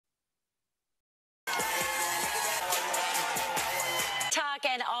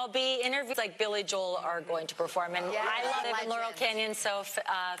the interviews like Billy Joel are going to perform, and I live in Laurel Canyon, so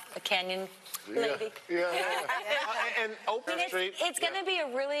Canyon lady. And Oprah Street. It's going to be a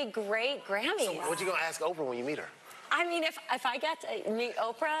really great Grammy. So what you gonna ask Oprah when you meet her? I mean, if I get to meet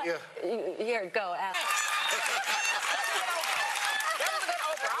Oprah, here, go. Ask.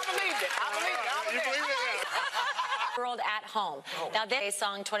 I believed it. World at home. Now this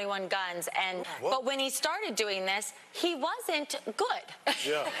song 21 Guns, and but when he started doing this, he wasn't good.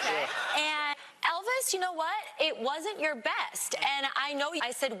 And Elvis, you know what? It wasn't your best. And I know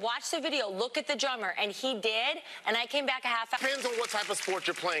I said, watch the video, look at the drummer, and he did. And I came back a half hour. Depends on what type of sport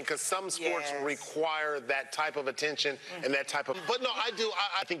you're playing, because some sports require that type of attention and that type of. But no, I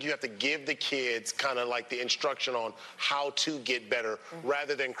think you have to give the kids kind of like the instruction on how to get better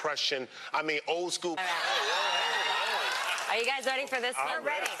rather than crushing. I mean, old school. Are you guys ready for this one? I'm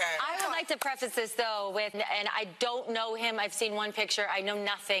ready. I would like to preface this, though, with, and I don't know him. I've seen one picture. I know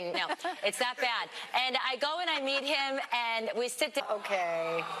nothing. No, it's that bad. And I go and I meet him, and we sit down.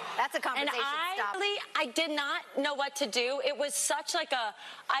 Okay. That's a conversation. And I did not know what to do. It was such like a,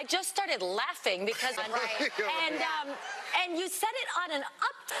 I just started laughing because, and you said it on an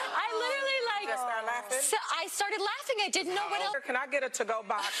up. I literally like. Just start laughing? So I started laughing. I didn't know what else. Can I get a to-go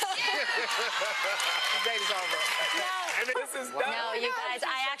box? The date is over. No. This is done. No, you guys,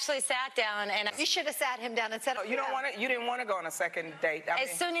 I actually sat down and You should have sat him down and said, You don't want to. You didn't want to go on a second date. I mean,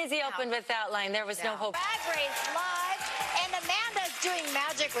 as soon as he opened with that line, there was no hope. Drag Race Live, and Amanda's doing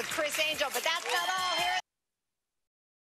magic with Chris Angel, but that's not all.